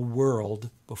in the world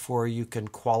before you can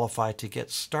qualify to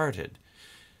get started,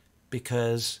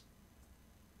 because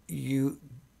you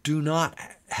do not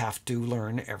have to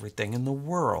learn everything in the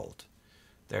world.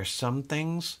 There's some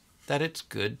things that it's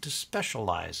good to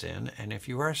specialize in, and if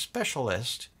you are a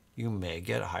specialist, you may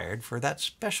get hired for that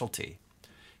specialty.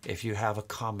 If you have a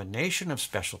combination of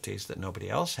specialties that nobody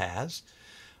else has,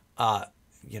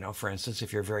 for instance,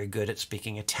 if you're very good at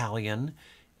speaking Italian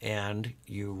and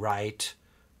you write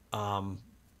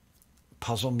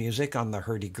puzzle music on the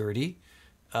hurdy-gurdy,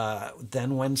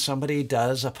 then when somebody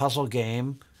does a puzzle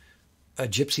game, a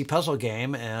gypsy puzzle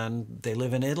game, and they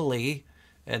live in Italy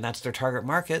and that's their target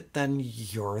market, then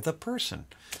you're the person.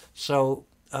 So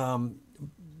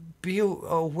be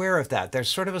aware of that. There's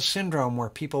sort of a syndrome where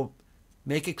people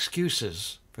make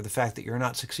excuses for the fact that you're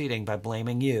not succeeding by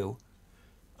blaming you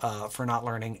for not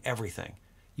learning everything.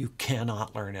 You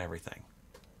cannot learn everything.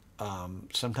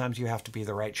 Sometimes you have to be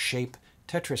the right shape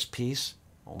Tetris piece,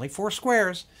 only 4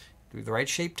 squares, do the right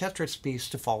shape Tetris piece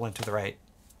to fall into the right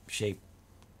shape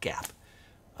gap.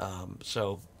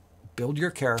 So build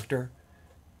your character,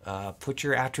 put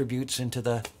your attributes into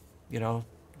the,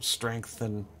 strength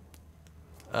and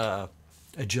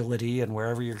agility and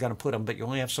wherever you're going to put them, but you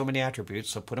only have so many attributes,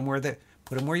 so put them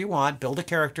where you want, build a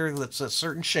character that's a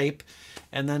certain shape,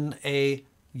 and then a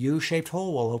U-shaped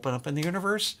hole will open up in the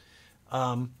universe.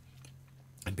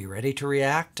 and be ready to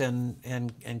react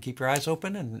and keep your eyes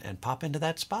open and pop into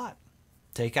that spot.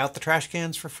 Take out the trash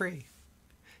cans for free.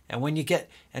 And when you get,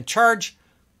 and charge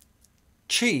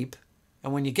cheap,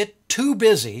 and when you get too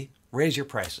busy, raise your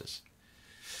prices.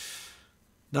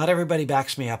 Not everybody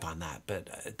backs me up on that,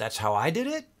 but that's how I did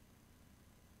it.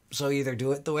 So either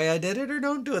do it the way I did it or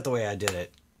don't do it the way I did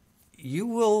it. You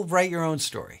will write your own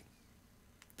story.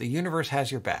 The universe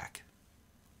has your back.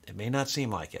 It may not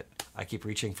seem like it. I keep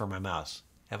reaching for my mouse.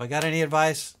 Have I got any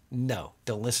advice? No.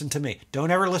 Don't listen to me.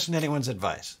 Don't ever listen to anyone's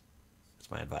advice.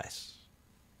 That's my advice.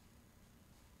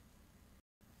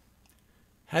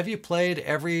 Have you played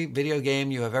every video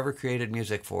game you have ever created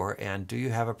music for, and do you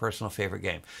have a personal favorite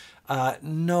game?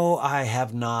 No, I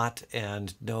have not,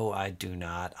 and no, I do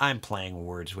not. I'm playing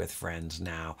Words with Friends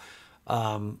now.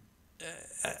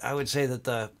 I would say that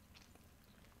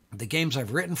the games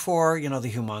I've written for, the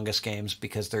humongous games,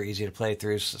 because they're easy to play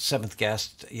through. Seventh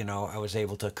Guest, I was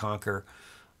able to conquer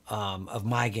of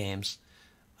my games.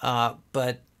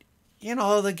 But,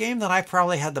 the game that I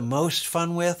probably had the most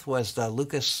fun with was the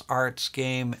LucasArts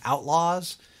game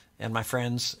Outlaws. And my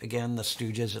friends, again, the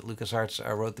Stooges at LucasArts,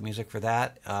 wrote the music for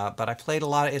that. But I played a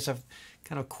lot of, it's a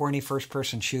kind of corny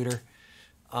first-person shooter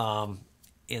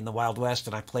in the Wild West,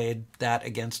 and I played that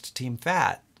against Team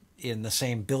Fat in the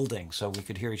same building, so we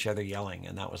could hear each other yelling,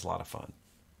 and that was a lot of fun.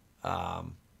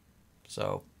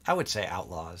 So I would say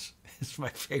Outlaws is my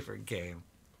favorite game.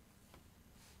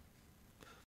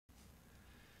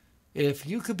 If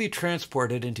you could be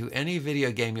transported into any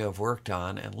video game you have worked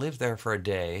on and live there for a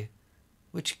day,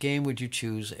 which game would you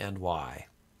choose and why?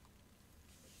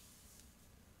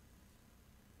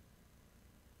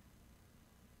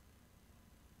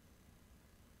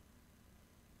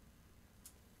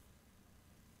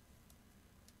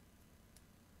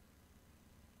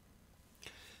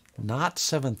 Not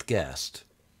Seventh Guest.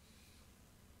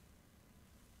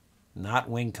 Not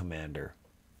Wing Commander.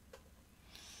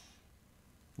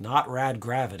 Not Rad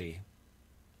Gravity.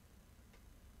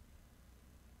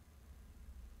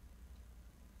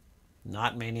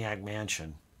 Not Maniac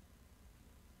Mansion.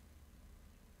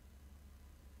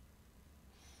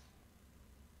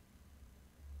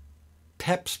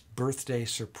 Pep's Birthday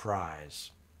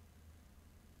Surprise.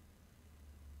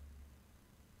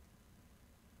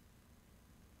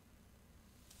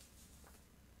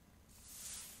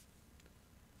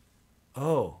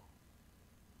 Oh.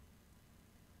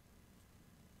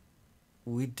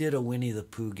 We did a Winnie the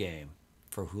Pooh game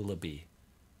for Hula Bee.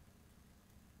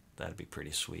 That'd be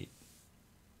pretty sweet.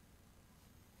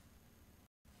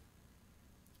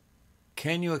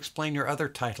 Can you explain your other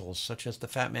titles, such as the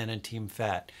Fat Man and Team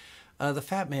Fat? The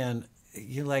Fat Man,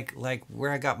 you like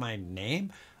where I got my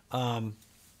name? I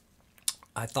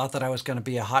thought that I was going to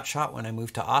be a hotshot when I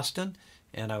moved to Austin,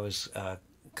 and I was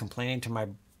complaining to my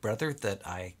brother that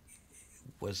I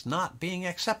was not being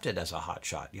accepted as a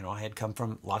hotshot. I had come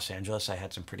from Los Angeles. I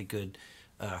had some pretty good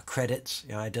credits.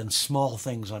 I had done small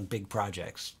things on big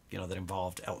projects, that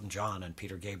involved Elton John and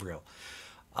Peter Gabriel.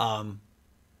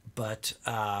 But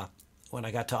when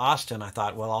I got to Austin, I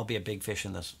thought, well, I'll be a big fish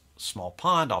in this small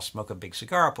pond. I'll smoke a big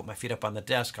cigar. I'll put my feet up on the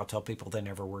desk. I'll tell people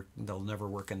they'll never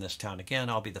work in this town again.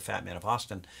 I'll be the Fat Man of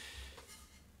Austin.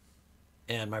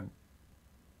 And my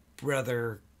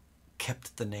brother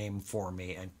kept the name for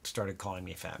me and started calling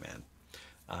me Fat Man.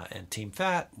 And Team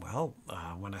Fat, well,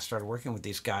 when I started working with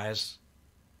these guys,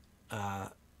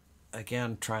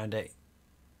 again, trying to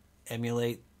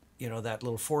emulate, that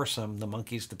little foursome, the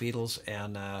Monkees, the Beatles,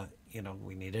 and,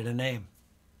 we needed a name.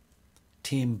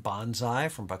 Team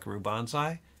Bonsai from Buckaroo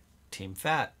Banzai, Team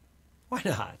Fat. Why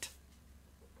not?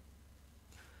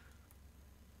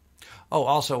 Oh,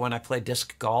 also, when I play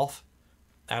disc golf,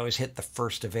 I always hit the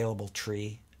first available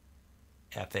tree.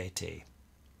 FAT.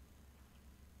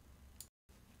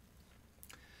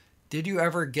 Did you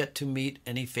ever get to meet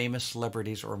any famous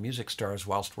celebrities or music stars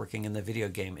whilst working in the video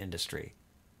game industry?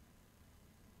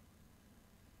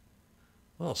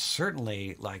 Well,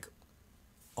 certainly, like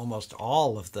almost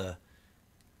all of the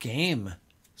game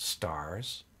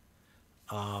stars.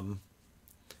 And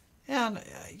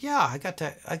yeah, I got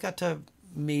to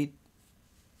meet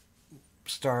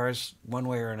stars one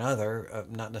way or another,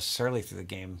 not necessarily through the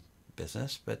game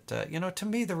business, but to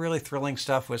me the really thrilling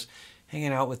stuff was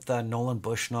hanging out with Nolan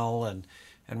Bushnell and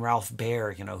Ralph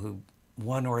Baer, who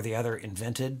one or the other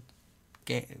invented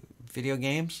video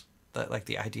games, like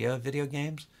the idea of video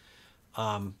games.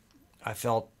 I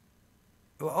felt,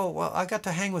 I got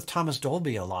to hang with Thomas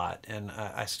Dolby a lot, and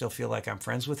I still feel like I'm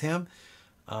friends with him.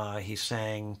 He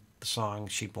sang the song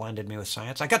 "She Blinded Me with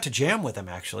Science." I got to jam with him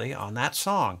actually on that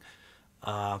song.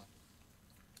 I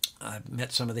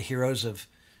met some of the heroes of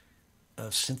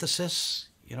synthesis,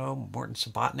 Morton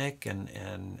Subotnick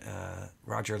and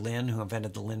Roger Lynn, who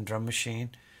invented the Lynn drum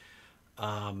machine,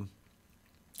 and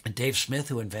Dave Smith,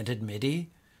 who invented MIDI.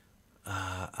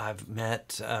 I've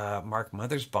met Mark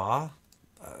Mothersbaugh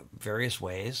various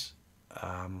ways.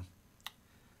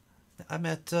 I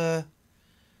met the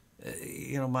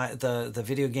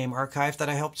video game archive that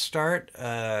I helped start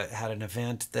had an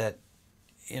event that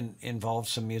involved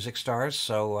some music stars,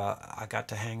 so I got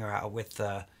to hang out with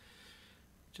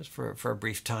just for a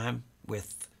brief time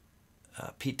with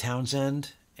Pete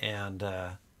Townsend and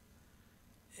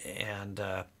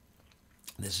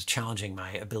this is challenging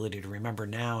my ability to remember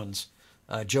nouns.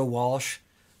 Joe Walsh.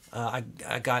 I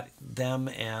got them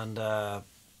and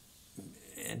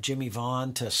Jimmy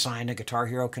Vaughn to sign a Guitar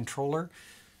Hero controller.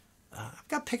 I've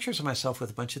got pictures of myself with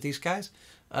a bunch of these guys.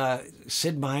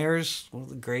 Sid Meier's, one of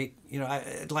the great,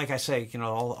 like I say,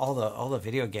 all the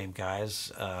video game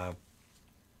guys.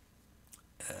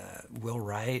 Will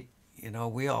Wright,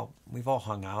 we've all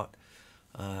hung out.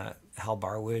 Hal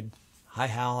Barwood. Hi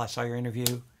Hal, I saw your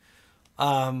interview.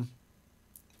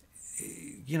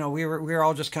 We were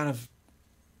all just kind of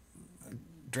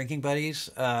drinking buddies,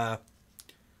 I'm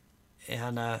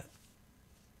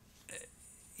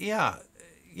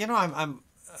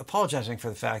apologizing for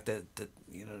the fact that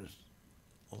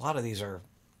a lot of these are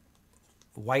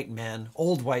white men,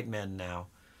 old white men now.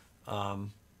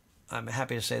 I'm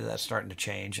happy to say that that's starting to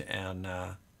change, and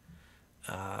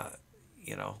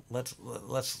let's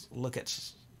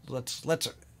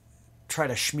try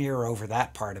to smear over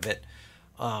that part of it,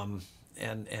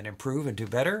 and improve and do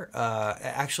better.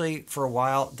 Actually, for a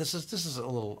while, this is a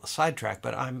little sidetrack,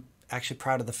 but I'm actually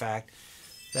proud of the fact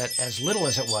that as little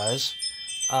as it was,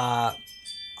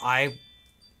 I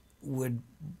would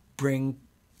bring.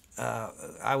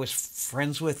 I was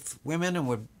friends with women and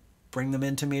would bring them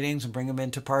into meetings and bring them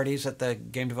into parties at the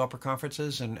game developer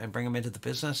conferences and bring them into the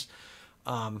business.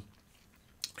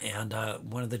 And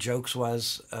one of the jokes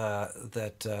was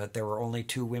that there were only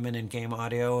 2 women in game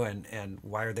audio, and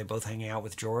why are they both hanging out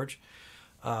with George?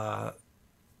 Ha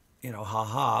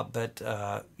ha. But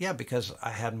yeah, because I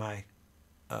had my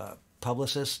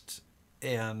publicist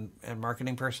and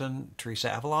marketing person, Teresa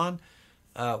Avalon,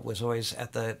 was always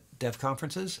at the dev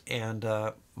conferences, and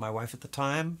my wife at the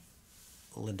time,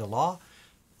 Linda Law,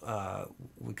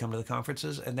 would come to the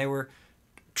conferences, and they were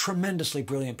tremendously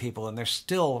brilliant people, and they're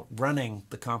still running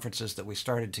the conferences that we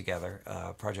started together,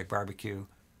 Project Barbecue,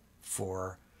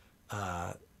 for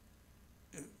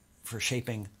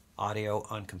shaping audio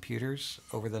on computers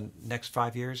over the next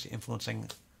 5 years, influencing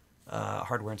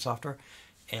hardware and software,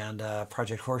 and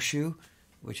Project Horseshoe,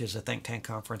 which is a think tank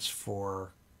conference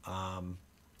for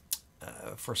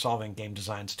solving game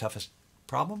design's toughest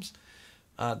problems.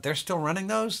 They're still running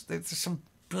those. There's some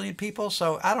brilliant people.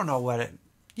 So I don't know what it.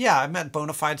 Yeah, I met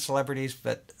bona fide celebrities,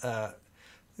 but I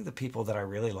think the people that I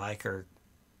really like are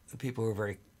the people who are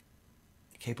very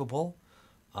capable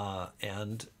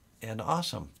and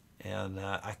awesome. And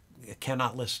I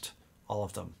cannot list all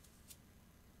of them.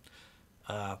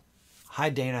 Hi,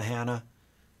 Dana Hanna.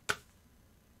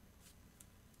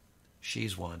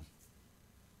 She's one.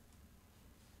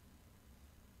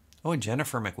 Oh, and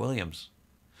Jennifer McWilliams.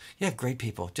 Yeah, great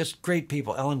people. Just great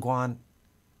people. Ellen Guan,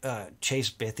 Chase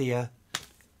Bithia.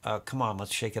 Come on,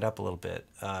 let's shake it up a little bit.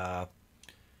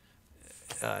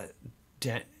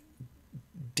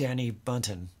 Danny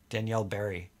Bunton, Danielle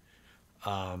Berry,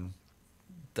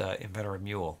 the inventor of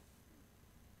Mule.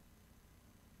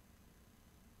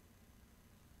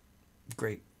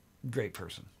 Great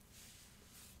person.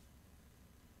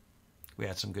 We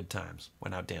had some good times.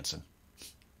 Went out dancing.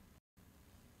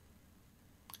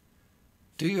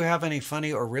 Do you have any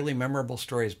funny or really memorable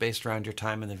stories based around your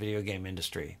time in the video game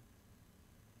industry?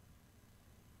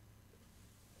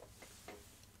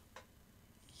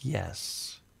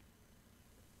 Yes.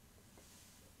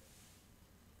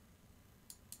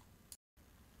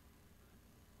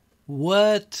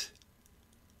 What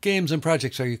games and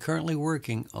projects are you currently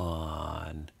working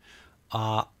on?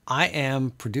 I am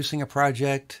producing a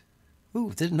project.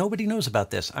 Ooh, nobody knows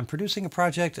about this. I'm producing a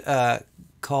project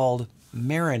called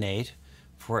Marinate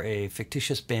for a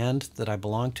fictitious band that I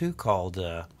belong to called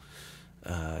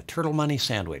Turtle Money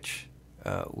Sandwich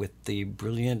with the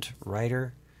brilliant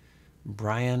writer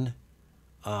Brian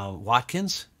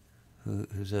Watkins,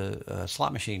 who's a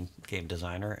slot machine game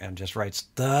designer and just writes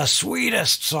the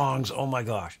sweetest songs. Oh my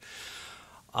gosh.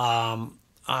 I'm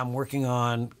working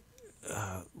on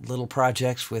little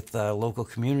projects with local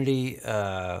community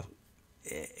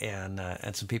and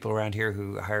some people around here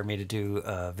who hire me to do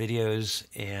videos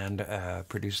and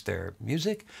produce their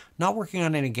music. Not working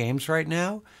on any games right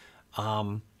now.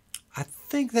 I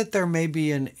think that there may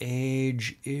be an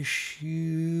age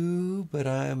issue, but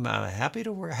I'm happy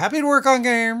to work on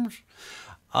games.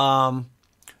 Um,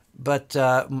 but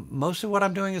most of what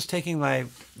I'm doing is taking my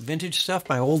vintage stuff,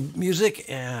 my old music,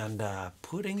 and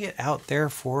putting it out there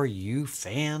for you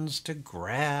fans to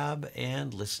grab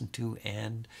and listen to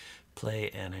and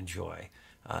play and enjoy.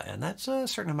 And that's a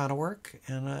certain amount of work,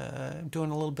 and I'm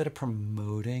doing a little bit of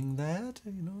promoting that,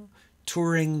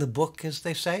 touring the book, as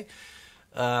they say.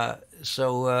 Yeah,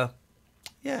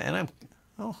 and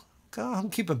I'm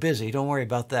keeping busy. Don't worry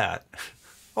about that.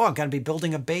 Oh, I'm going to be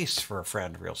building a base for a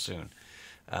friend real soon.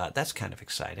 That's kind of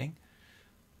exciting.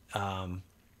 And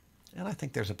I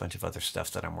think there's a bunch of other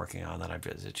stuff that I'm working on that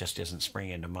it just isn't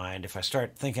springing into mind. If I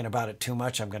start thinking about it too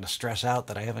much, I'm going to stress out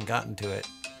that I haven't gotten to it.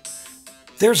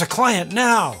 There's a client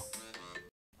now!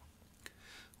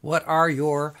 What are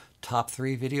your top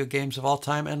 3 video games of all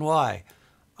time and why?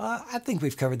 I think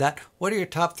we've covered that. What are your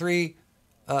top 3,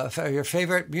 your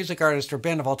favorite music artist or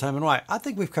band of all time and why? I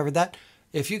think we've covered that.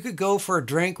 If you could go for a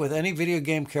drink with any video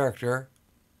game character,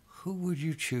 who would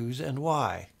you choose and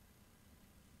why?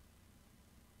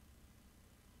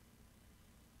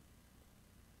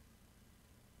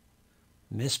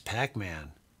 Miss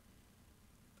Pac-Man.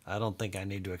 I don't think I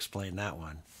need to explain that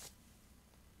one.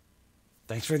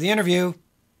 Thanks for the interview.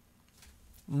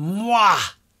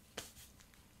 Mwah!